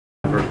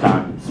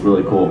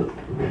really cool.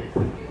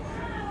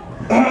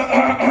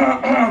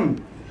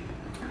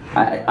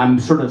 I'm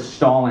sort of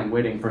stalling,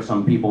 waiting for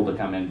some people to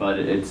come in, but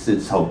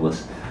it's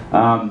hopeless.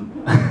 I'm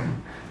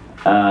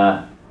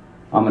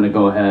gonna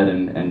go ahead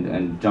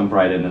and jump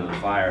right into the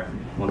fire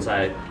once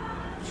I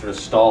sort of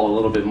stall a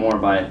little bit more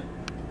by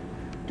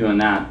doing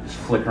that, just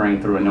flickering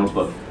through a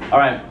notebook. All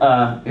right,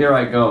 here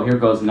I go. Here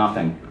goes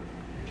nothing.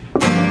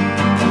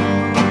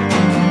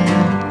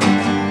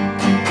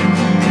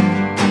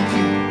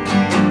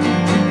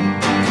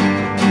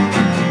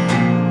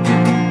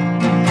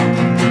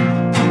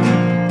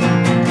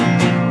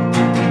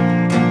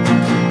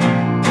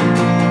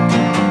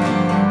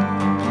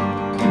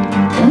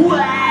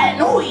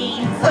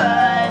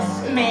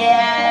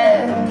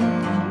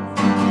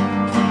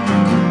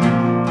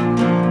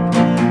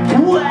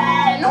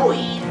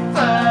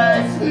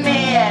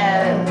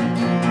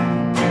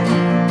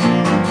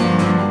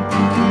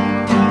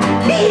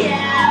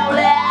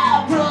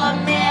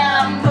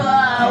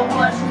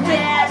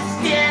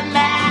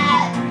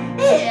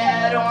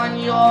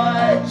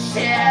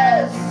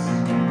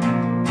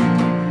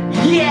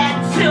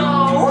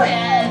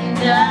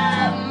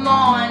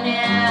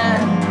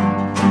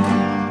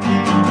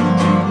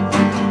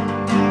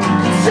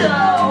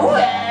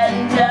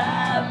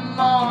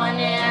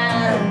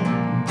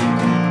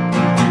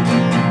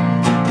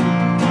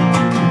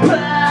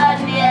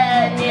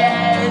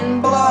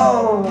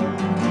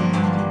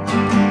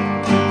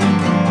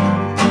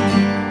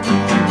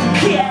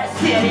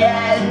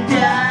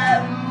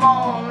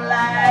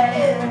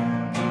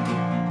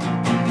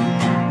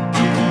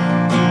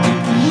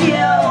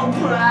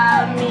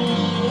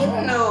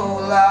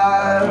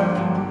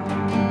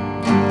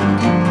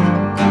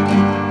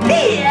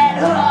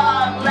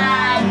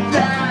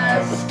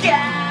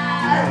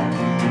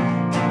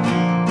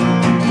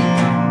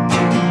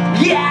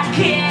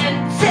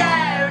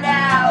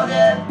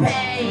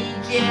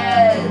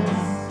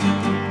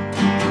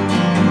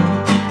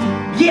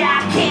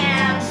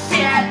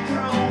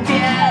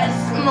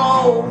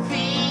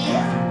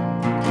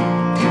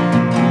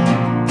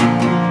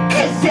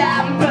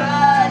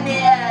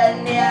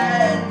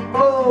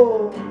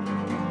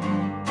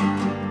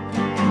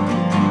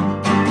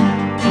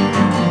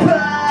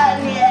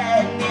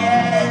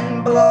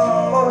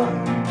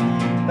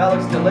 That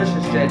looks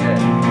delicious, JJ.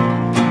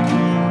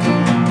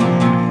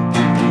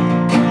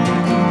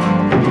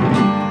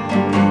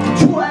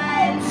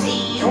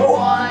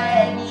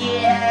 21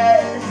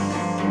 years.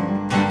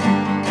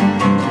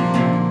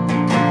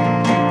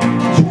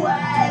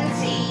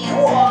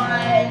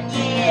 21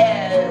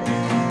 years.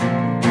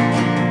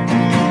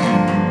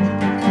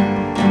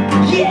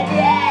 It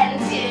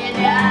ended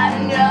out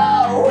of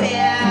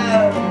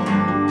nowhere.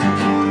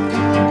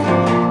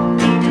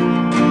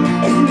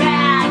 It's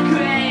my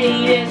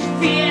greatest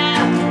fear,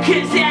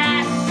 'cause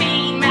I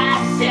see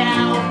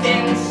myself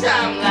in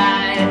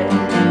sunlight.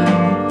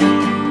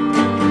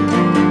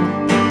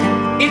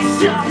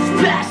 It's a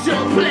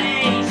special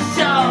place,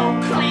 so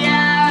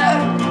clear.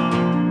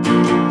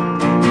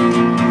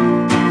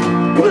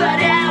 But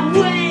I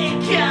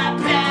wake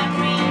up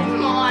every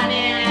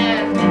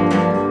morning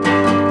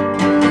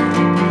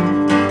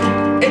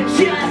and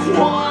just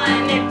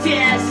want to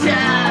disappear,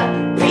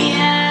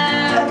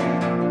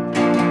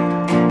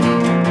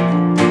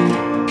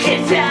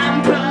 'cause I'm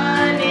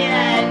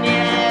burning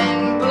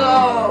in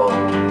blue.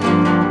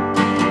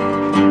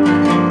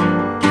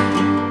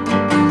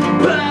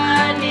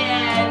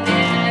 Burning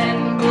in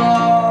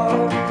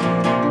blue.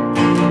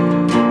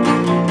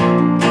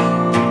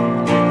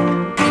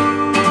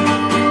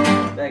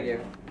 Thank you.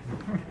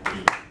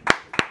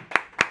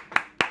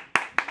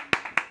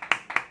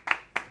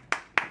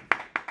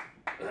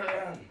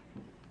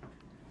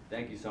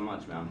 Thank you so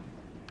much, man.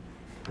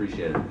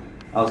 Appreciate it.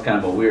 That was kind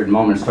of a weird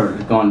moment. Started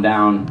just going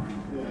down,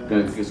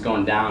 just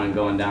going down and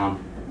going down.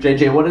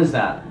 JJ, what is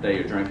that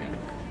you're drinking?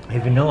 A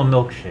vanilla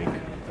milkshake.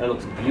 That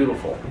looks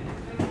beautiful.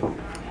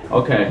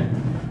 Okay.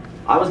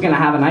 I was gonna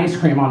have an ice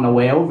cream on the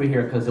way over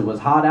here because it was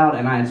hot out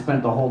and I had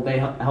spent the whole day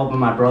helping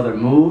my brother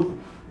move.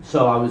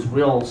 So I was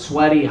real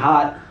sweaty,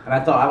 hot, and I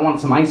thought I want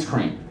some ice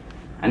cream.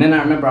 And then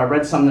I remember I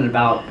read something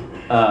about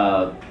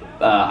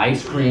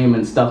ice cream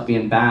and stuff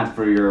being bad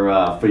for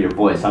your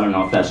voice. I don't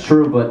know if that's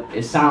true, but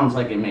it sounds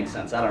like it makes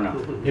sense. I don't know.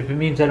 If it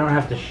means I don't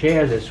have to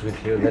share this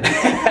with you, then it's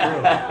true.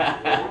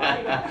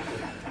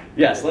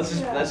 Yes,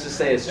 let's just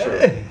say it's true.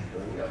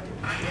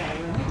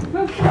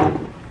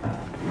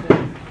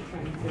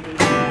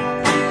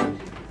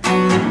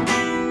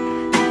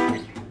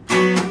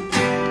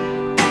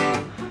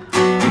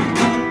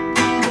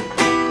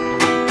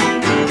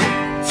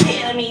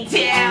 Tear me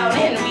down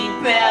and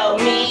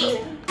rebuild me.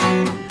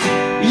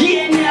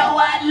 You know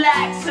I'd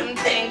like some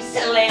things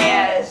to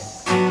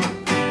last.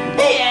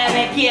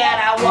 And again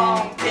I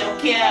won't feel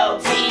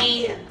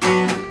guilty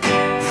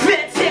for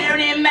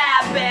turning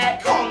my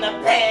back on the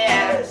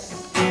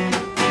past.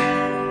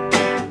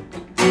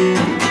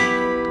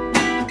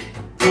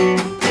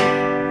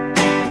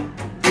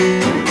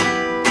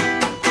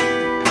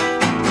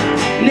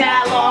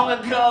 Not long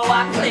ago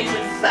I played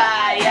with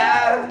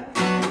fire.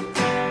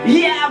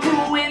 Yeah, I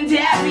ruined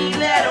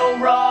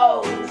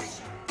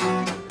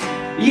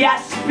Yeah,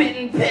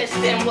 spitting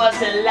piston was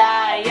a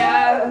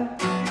liar.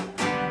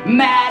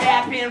 Mad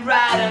happen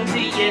right under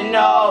your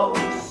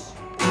nose.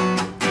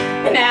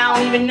 And I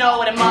don't even know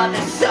what a mother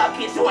suck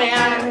is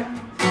when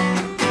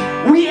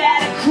we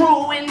had a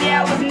crew and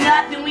there was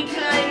nothing we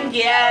couldn't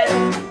get.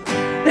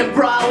 The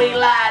Broadway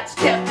lights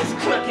kept us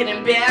crooked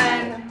and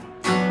bent.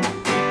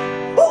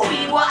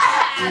 We were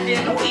high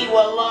and we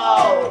were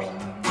low.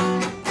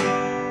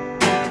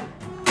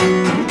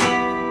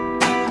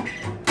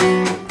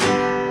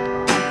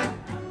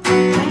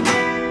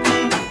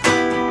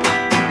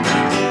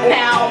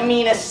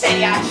 To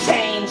say I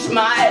changed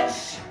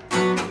much.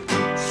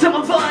 Some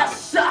of us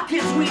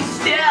suckers, we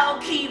still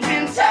keep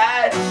in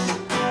touch.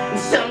 And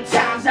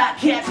sometimes I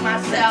catch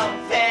myself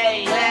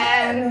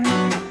failing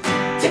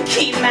to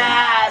keep my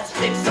eyes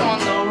fixed on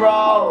the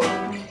road.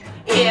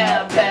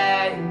 Yeah,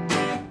 babe.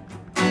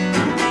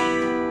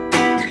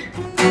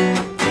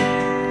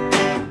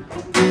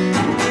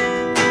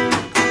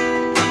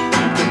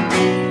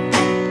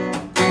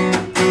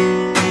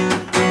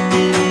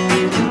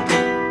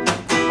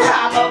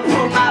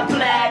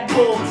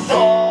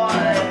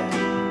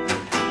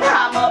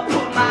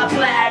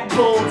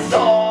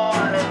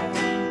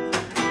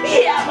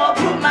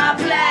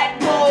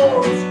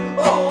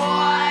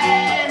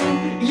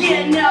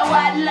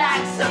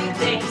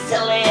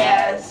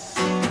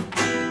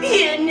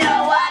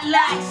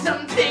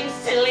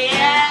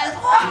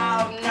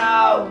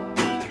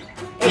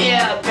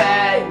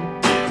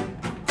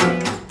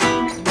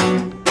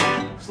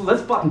 So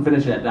let's fucking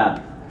finish it at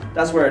that.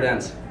 That's where it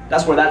ends.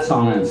 That's where that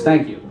song ends.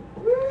 Thank you.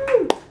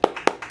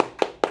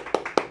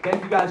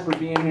 Thank you guys for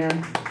being here.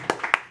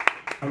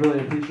 I really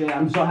appreciate it.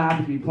 I'm so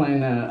happy to be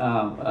playing the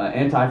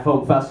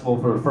Antifolk Festival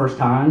for the first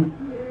time.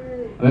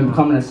 I've been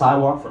coming to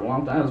Sidewalk for a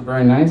long time. It was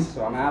very nice,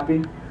 so I'm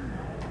happy.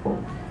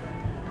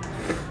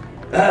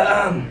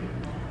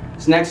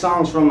 This next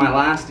song is from my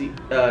last EP,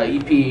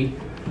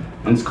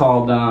 and it's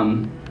called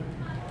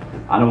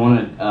 "I Don't Want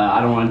to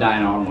Die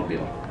in an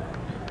Automobile."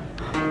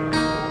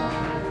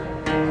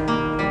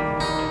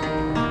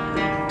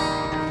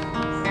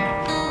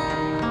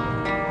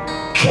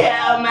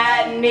 Call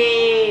my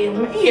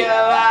name,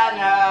 Your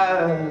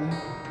Honor,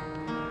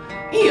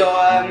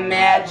 Your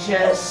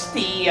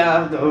Majesty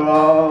of the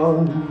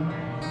road.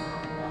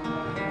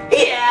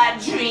 Yeah, I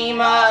dream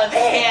of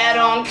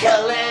head-on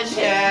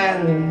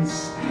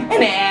collisions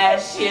and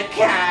ask you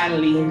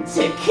kindly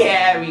to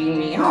carry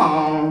me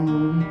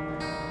home.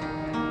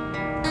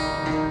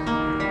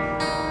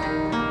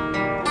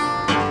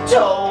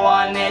 Don't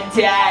wanna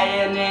die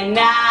in an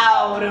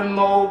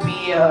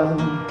automobile,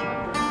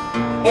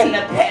 in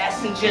the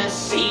passenger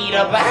seat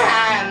or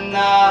behind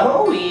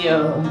the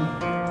wheel.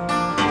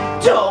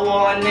 Don't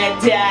wanna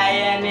die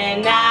in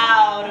an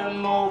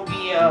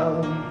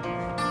automobile.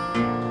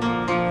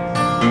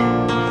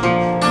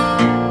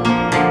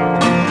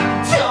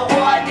 Don't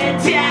wanna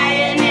die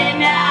in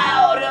an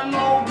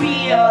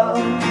automobile,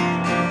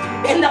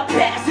 in the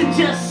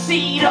passenger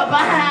seat or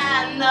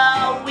behind the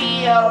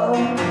wheel.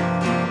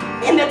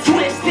 In the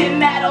twisted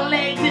metal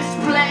leg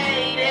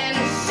displayed and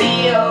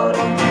sealed,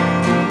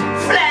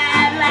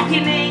 flying like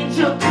an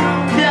angel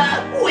through the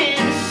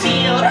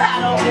windshield. I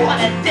don't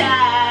wanna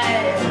die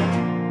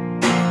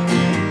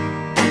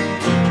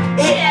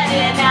in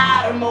an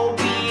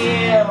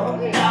automobile,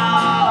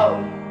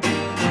 no.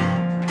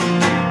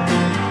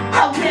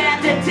 I'd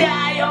rather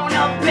die on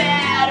a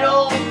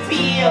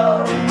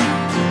battlefield.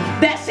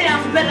 That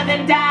sounds better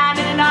than dying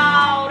in an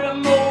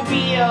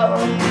automobile.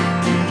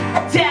 I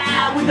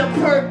die with a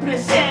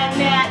purpose and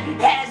that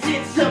has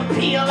its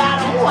appeal. I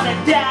don't wanna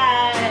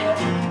die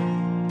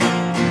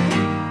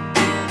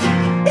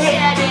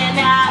in an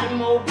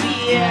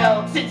automobile.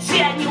 It's a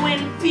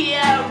genuine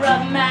fear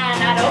of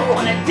mine. I don't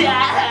wanna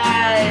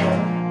die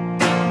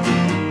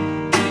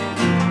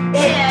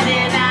in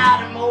an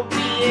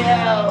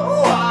automobile.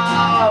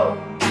 Whoa.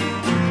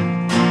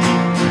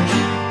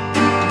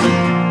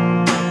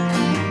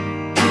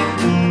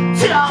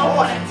 Don't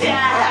wanna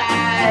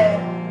die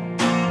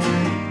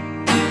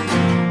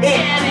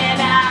in an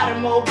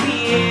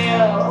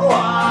automobile.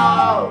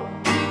 Whoa.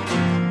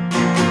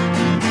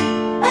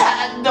 I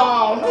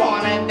don't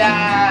wanna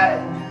die.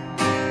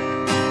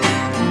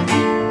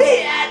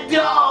 I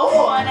don't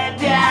wanna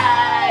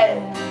die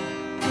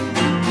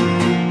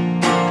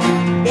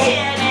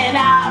in an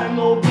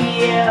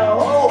automobile.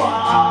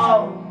 Whoa.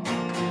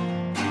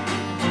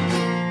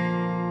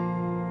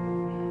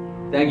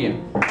 Thank you.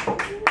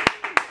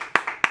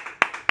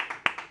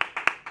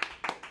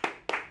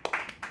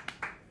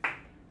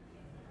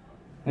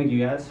 Thank you,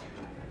 guys.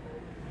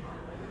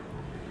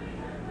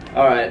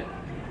 All right,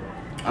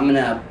 I'm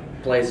gonna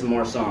play some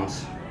more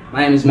songs.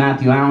 My name is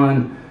Matthew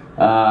Allan.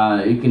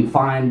 You can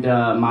find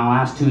my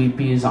last two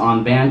EPs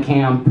on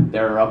Bandcamp.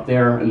 They're up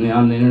there on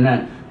the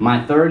internet.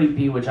 My third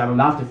EP, which I'm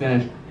about to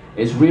finish,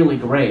 is really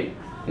great.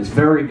 It's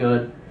very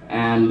good,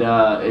 and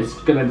it's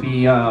gonna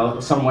be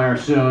somewhere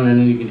soon, and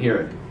then you can hear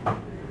it.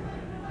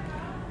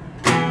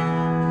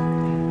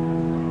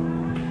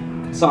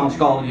 The song's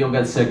called "You'll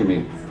Get Sick of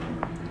Me."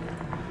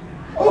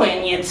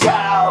 When you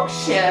talk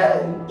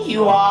shit,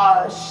 you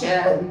are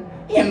shit.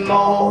 You're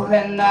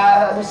moving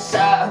the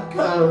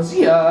circles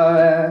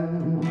you're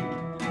in.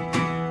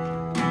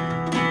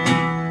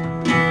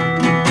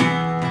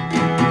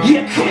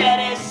 You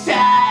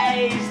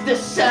criticize the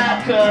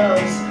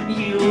circles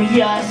you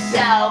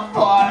yourself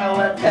are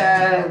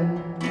within.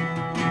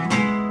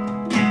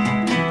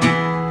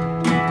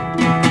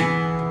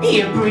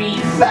 You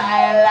breathe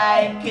fire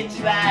like a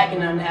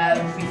dragon on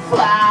every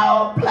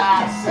flower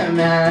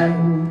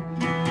blossoming.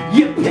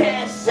 You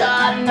piss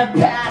on the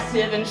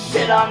passive and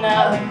shit on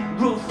the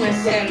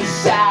ruthless and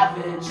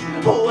savage,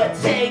 who are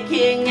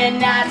taking and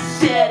not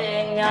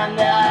sitting on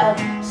the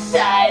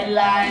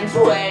sidelines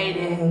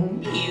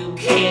waiting. You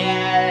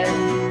can't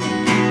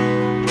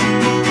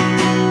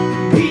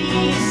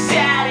be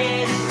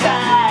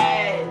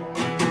satisfied.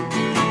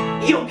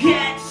 You'll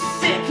get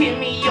sick of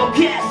me, you'll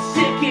get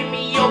sick of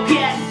me, you'll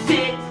get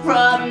sick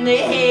from the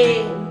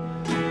hate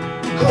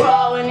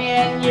growing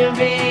in your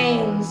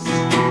veins,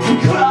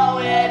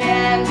 growing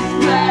and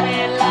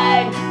spreading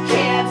like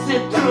cancer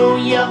through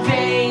your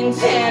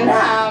veins. And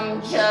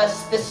I'm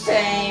just the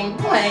same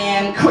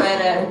playing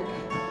critic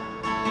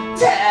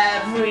to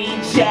every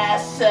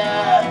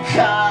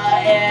Jessica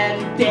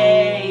and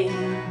Dave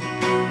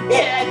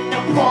in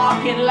the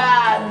parking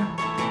lot,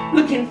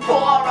 looking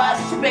for a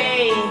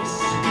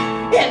space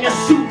in the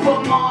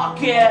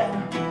supermarket,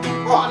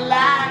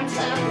 online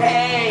to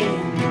pay.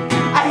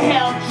 I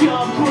helped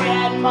your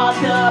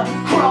grandmother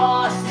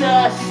cross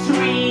the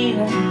street,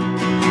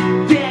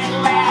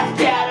 then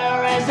laughed at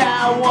her as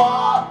I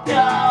walked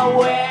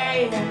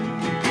away.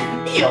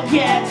 You'll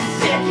get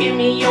sick of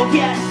me, you'll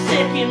get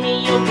sick of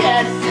me, you'll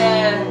get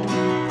sick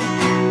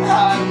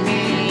of me.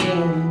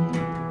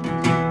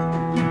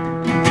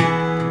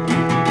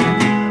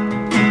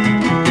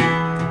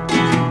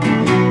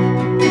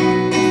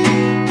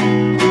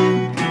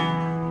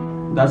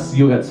 That's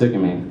 "You'll Get Sick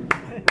of Me."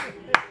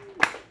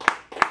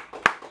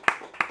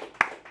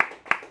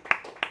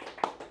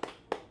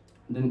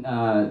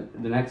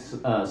 The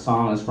next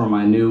song is from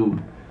my new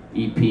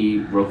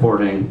EP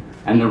recording,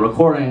 and the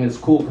recording is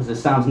cool because it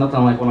sounds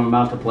nothing like what I'm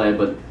about to play,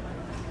 but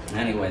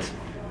anyways.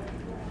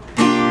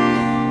 The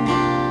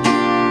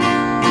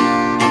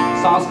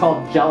song's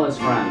called "Jealous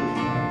Friend."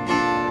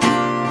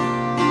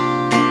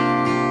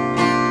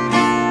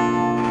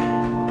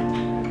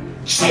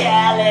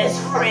 Jealous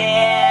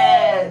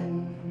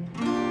friend,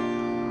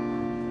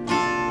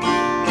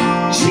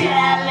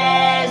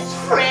 jealous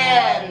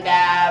friend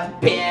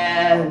I've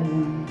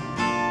been,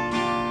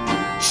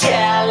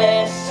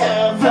 jealous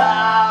of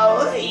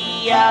all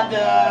the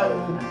other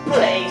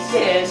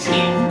places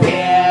you've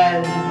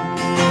been.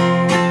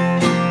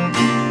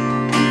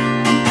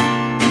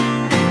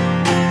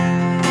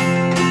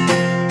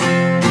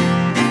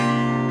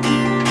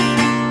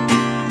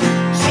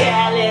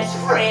 Jealous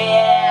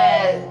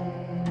friend,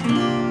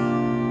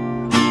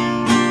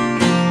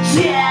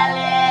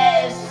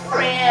 jealous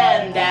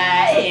friend I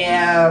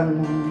am,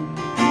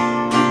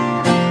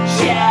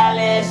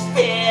 jealous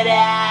that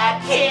I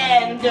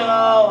can do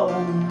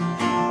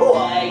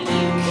what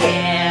you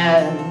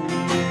can.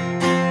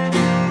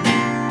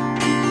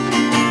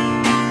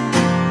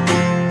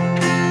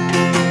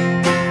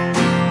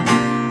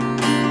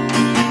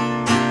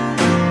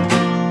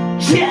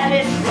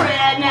 Jealous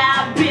friend,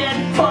 I've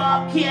been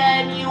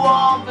fucking you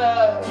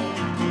over,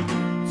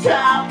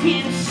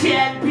 talking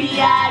shit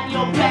behind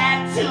your back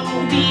to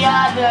the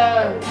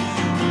others.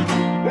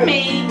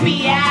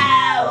 Maybe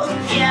I'll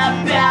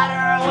get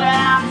better when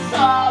I'm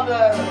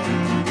sober,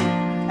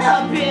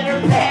 a bitter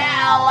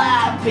pal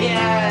I've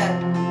been.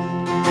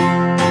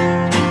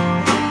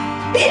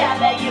 Yeah,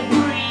 let you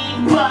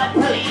breathe, but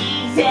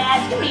please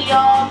ask me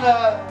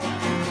over.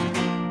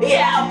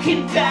 Yeah, I'll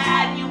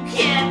confide, you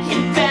can't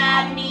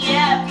confide me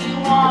if you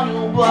want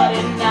to, but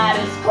at night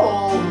is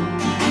cold.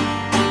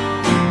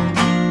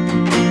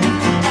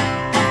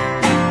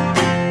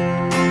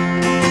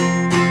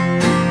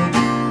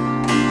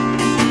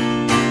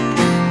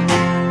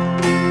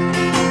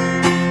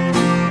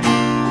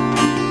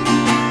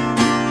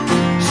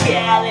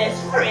 Jealous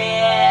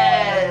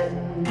friend,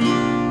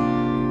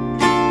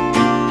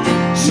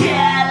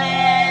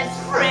 jealous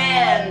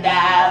friend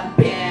I've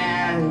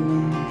been,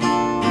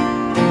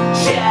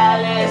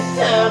 jealous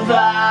of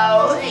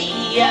all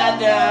the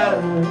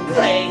other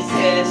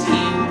places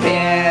you've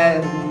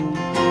been.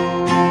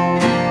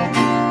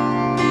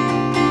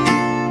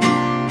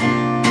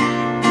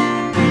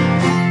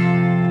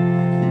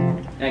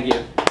 Thank you.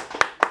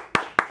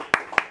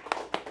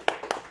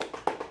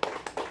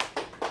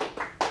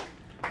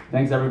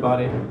 Thanks,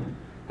 everybody.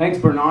 Thanks,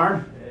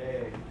 Bernard.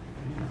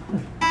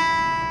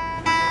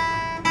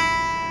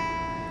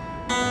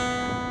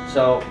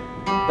 So,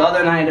 the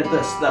other night at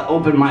the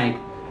open mic,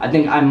 I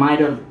think I might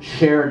have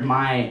shared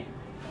my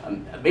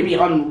maybe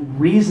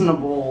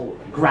unreasonable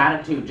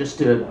gratitude just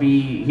to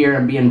be here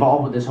and be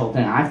involved with this whole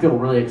thing. I feel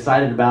really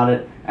excited about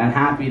it and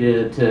happy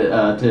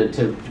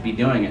to be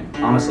doing it,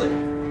 honestly.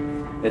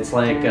 It's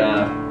like,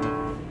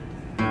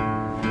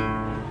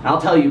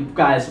 I'll tell you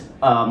guys,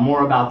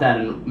 more about that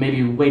and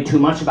maybe way too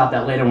much about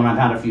that later when I've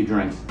had a few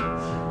drinks.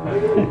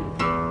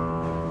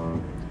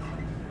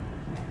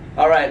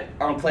 All right,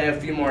 I'm gonna play a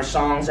few more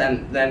songs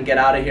and then get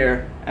out of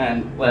here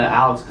and let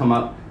Alex come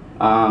up.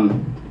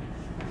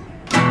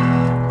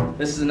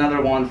 This is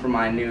another one from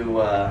my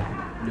new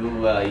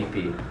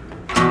EP.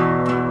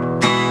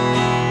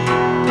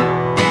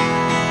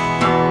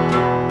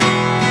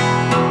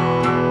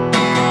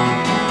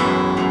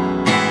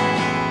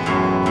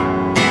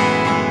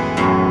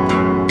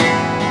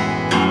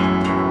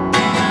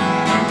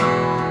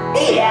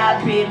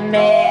 I'd be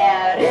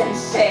mad and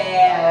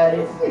sad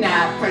if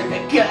not for the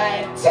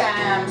good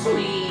times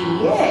we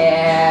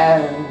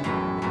had.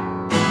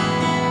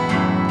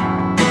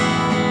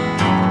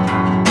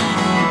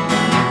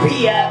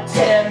 Be up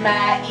to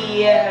my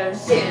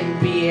ears in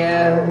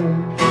beer,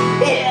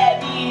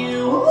 and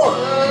you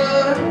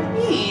would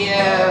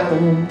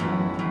hear.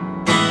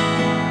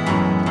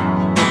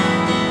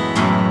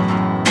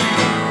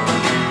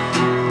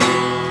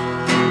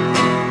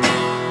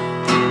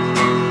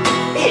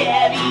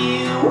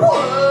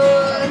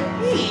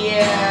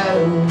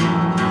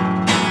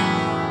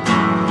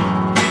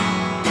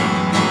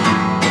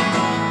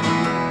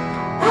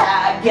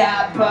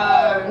 Got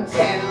burnt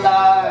and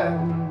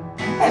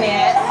learned, and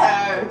it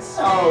hurts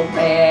so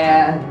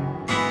bad.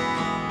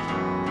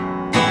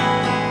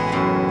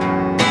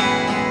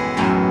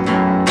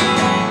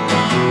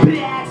 But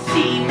I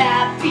see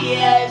my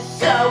fears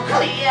so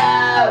clear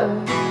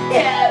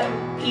if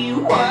you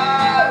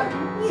were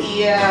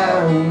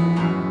here.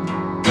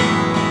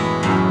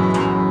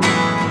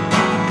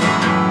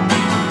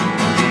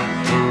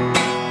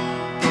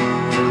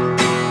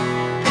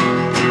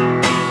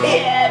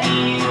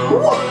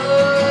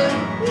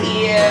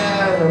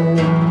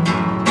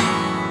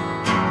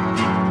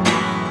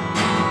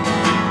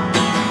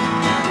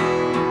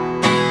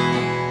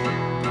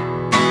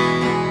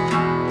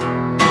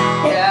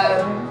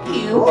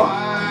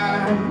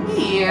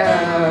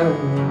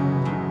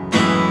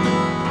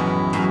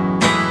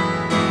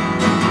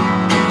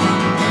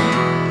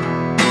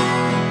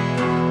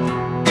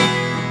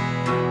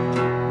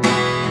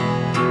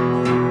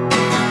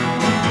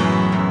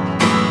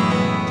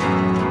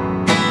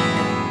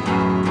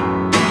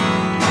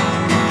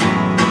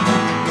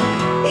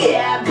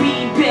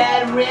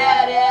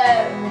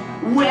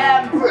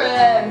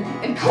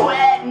 And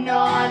quitting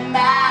on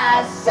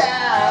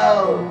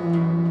myself.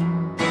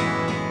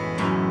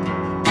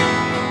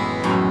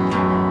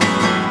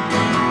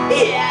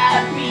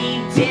 Yeah,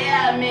 be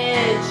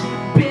damaged,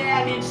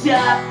 bandaged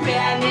up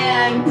and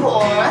in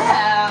poor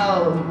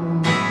health.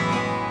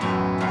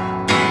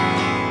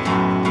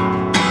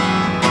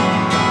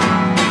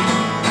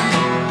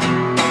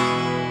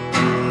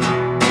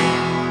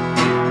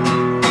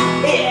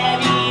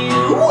 And you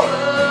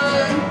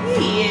would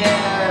hear.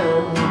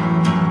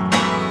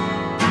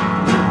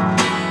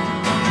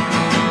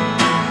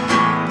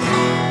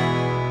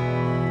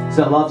 It's a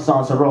love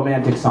song, it's a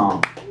romantic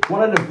song.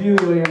 One of the few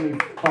you hear me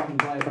fucking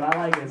play, but I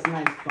like it. It's a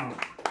nice song.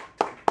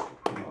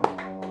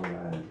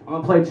 Alright. I'm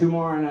gonna play two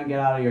more and then get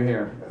out of your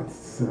hair.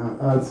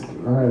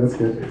 Alright, that's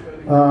good.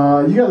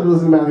 You guys are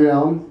listening to Matthew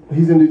Allan.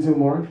 He's gonna do two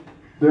more.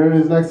 During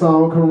his next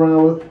song, we'll come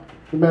around with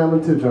the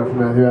Mandolin Tip Jar from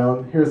Matthew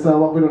Allan. Here's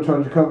Sidewalk, we don't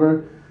charge a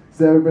cover.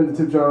 So ever been the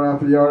tip jar around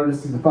for the yard?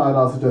 This is a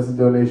 $5 suggested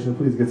donation.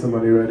 Please get some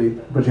money ready.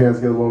 Put your hands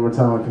together one more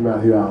time for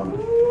Matthew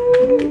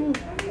Allan.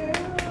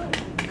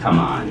 Come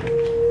on.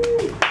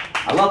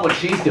 I love what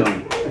she's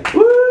doing.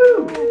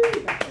 Woo!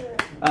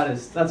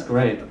 That's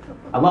great.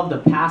 I love the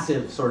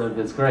passive sort of.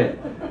 It's great.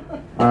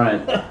 All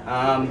right.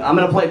 I'm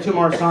gonna play two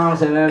more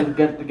songs and then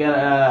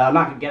I'm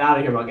not gonna get out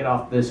of here, but I'll get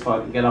off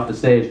the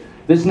stage.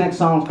 This next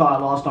song's called "I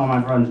Lost All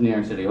My Friends in New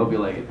York City." Hope you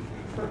like it.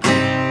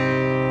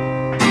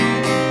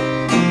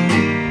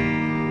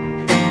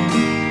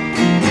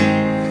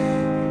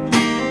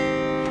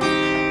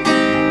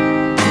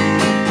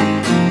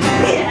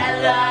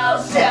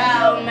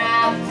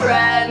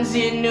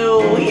 In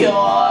New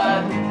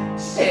York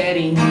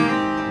City,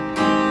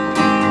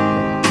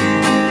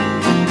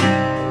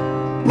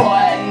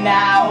 but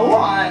not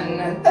one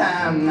of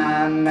them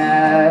I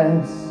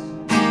miss.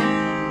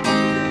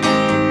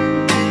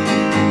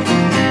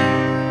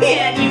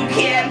 And you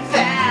can't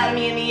find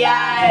me in the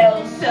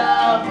aisles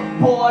of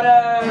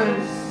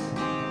Borders.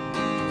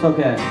 It's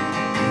okay.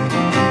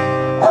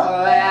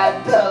 Or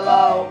at the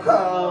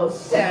local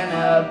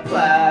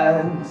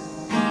Cineplex.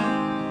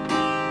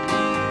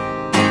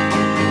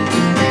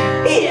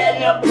 In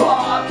the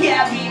park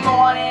every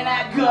morning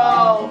I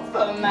go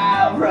for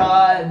my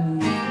run,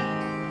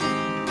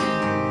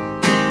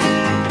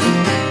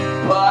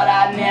 but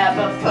I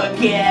never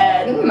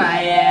forget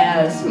my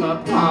asthma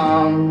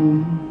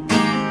pump.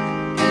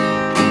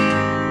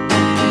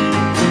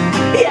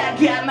 I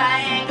got my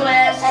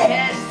English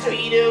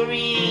history to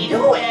read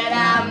when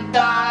I'm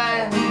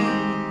done.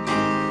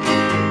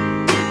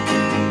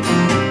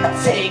 I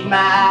take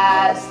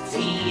my iced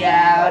tea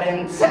out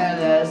into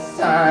the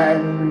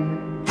sun.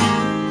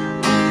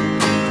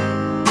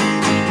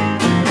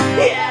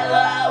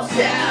 Hello,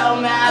 tell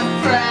my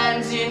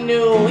friends in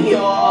New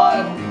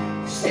York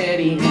City.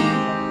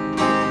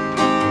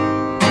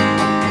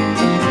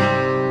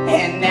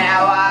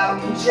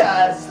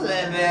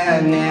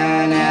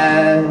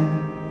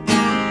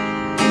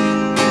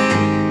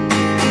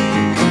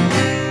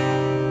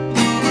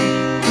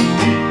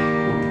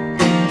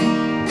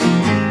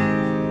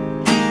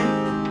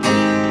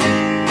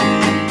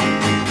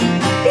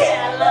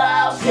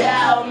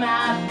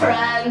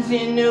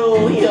 in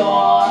New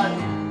York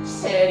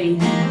City.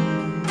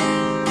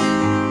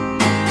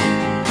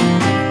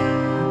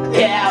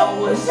 That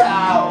was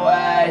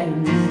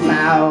always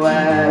my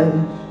wish.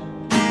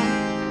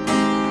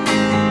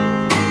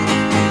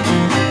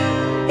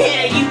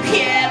 Yeah, you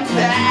can't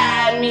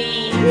find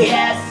me,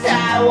 yes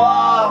I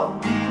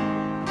won't.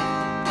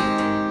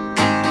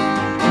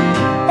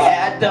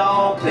 Had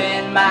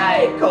open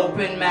mic,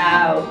 open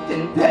mouth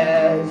and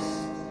pissed.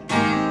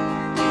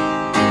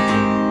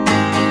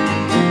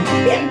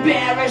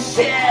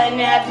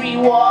 Embarrassing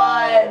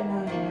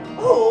everyone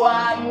who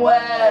I'm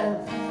with.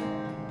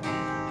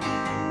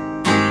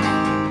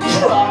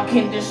 Drunk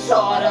and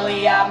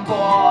disorderly, I'm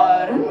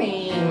bored,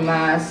 me,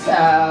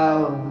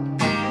 myself.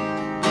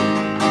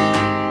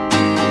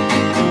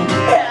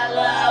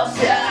 Hello,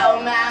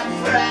 so my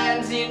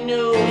friends in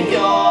New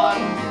York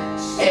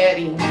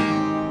City.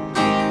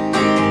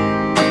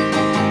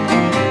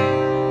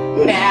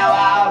 Now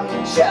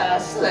I'm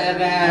just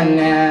living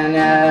in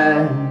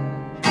it.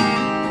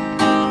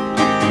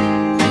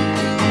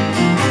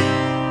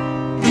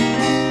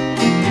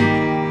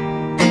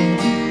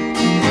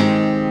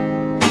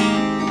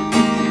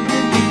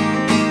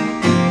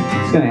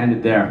 Gonna end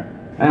it there.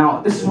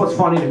 Now, this is what's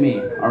funny to me,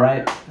 all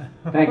right?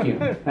 Thank you.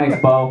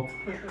 Thanks, Bo.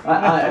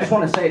 I just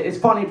want to say, it's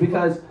funny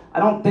because I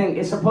don't think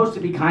it's supposed to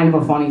be kind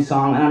of a funny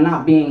song, and I'm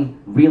not being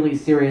really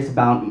serious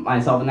about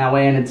myself in that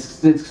way, and it's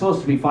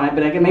supposed to be funny,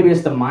 but maybe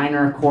it's the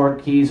minor chord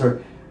keys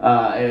or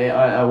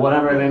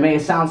whatever. Maybe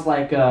it sounds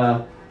like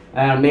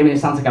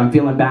I'm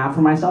feeling bad for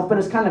myself, but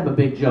it's kind of a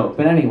big joke.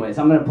 But anyways,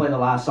 I'm gonna play the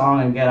last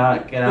song and get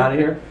out of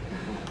here.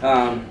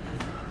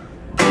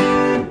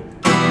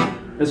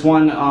 This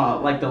one,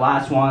 like the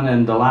last one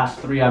and the last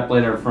three I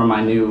played are from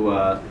my new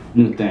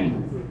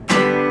thing.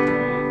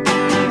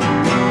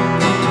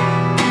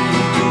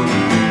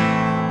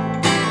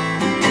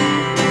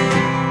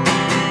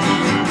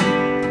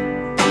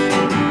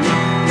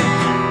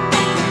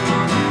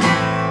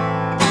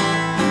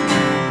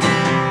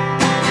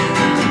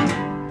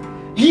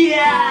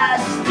 Yeah,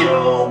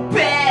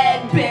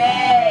 stupid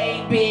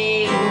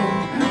baby,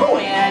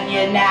 when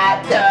you're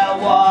not the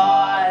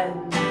one.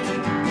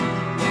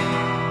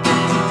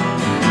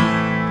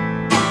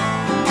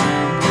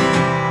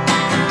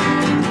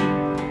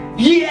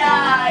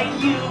 Yeah,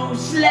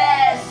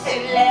 useless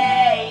and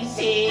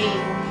lazy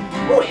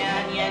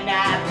when you're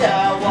not the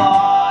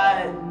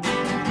one.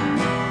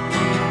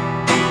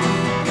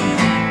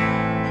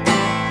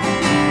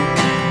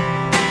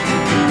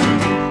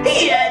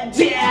 You're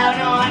down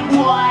on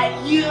what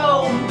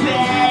you've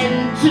been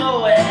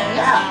doing,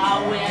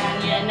 when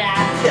you're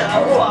not the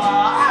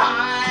one.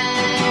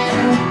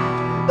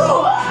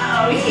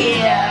 Oh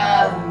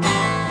yeah.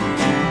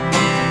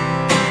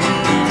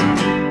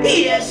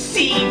 You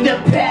see the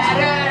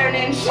pattern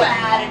and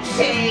try to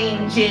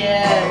change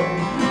it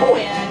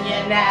when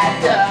you're not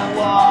the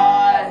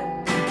one.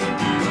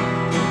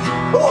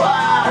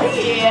 Oh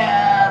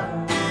yeah.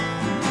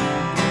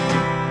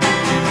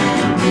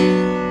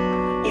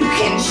 You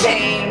can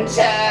change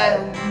it.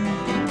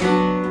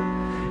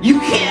 You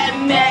can't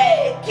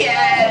make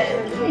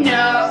it.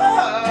 No.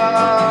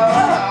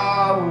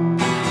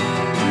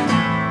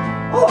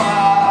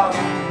 Oh.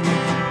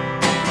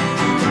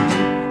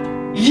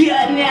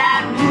 You're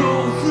not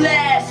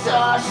ruthless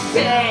or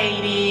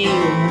shady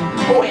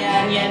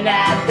when you're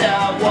not the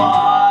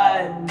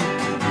one.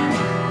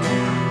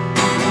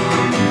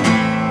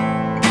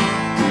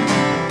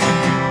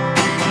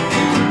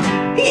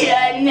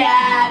 You're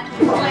not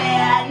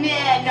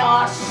planning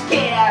or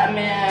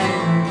scamming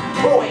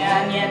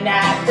when you're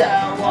not the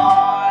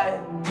one.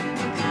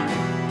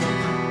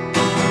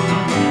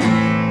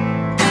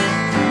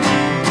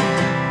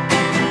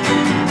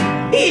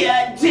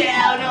 You're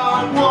down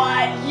on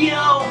what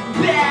you've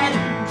been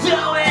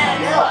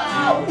doing,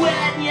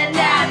 when you're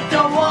not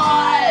the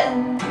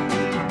one.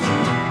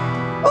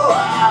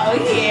 Oh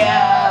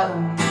yeah.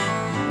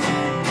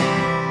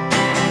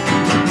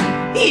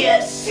 You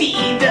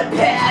see the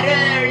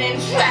pattern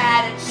and try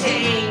to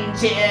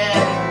change it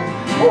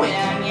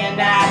when you're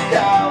not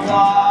the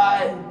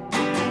one.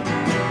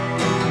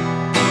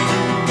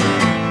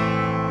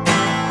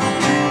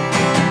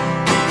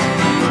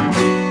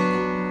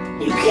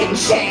 You can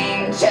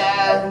change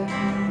it.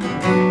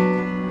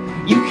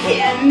 You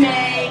can't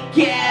make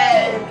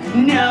it.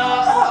 No.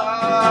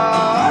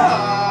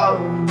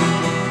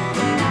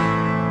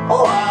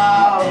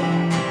 Oh.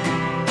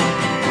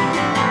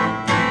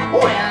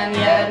 When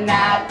you're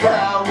not the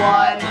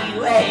one,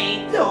 you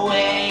hate the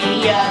way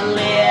you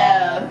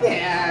live.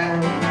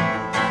 And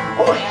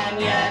when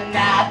you're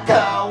not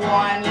the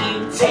one,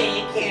 you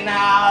taking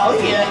all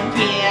you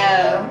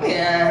give.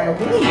 Yeah.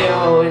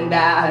 You and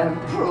I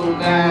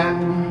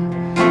improving.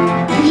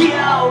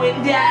 You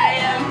and I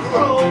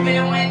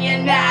improving when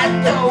you're not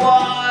the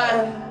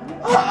one.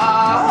 Oh,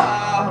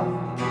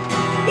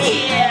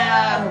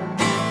 yeah.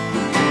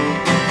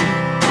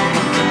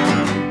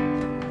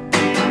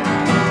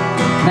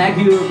 Thank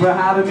you for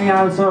having me.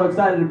 I'm so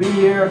excited to be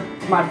here.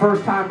 It's my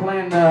first time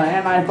playing the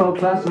Antifolk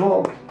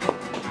Festival.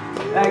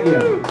 Thank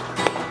you.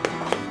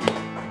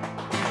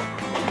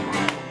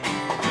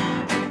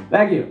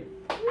 Thank you.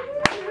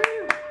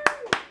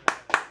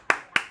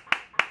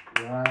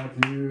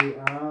 Matthew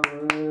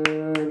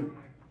Allan.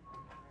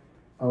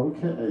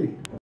 Okay.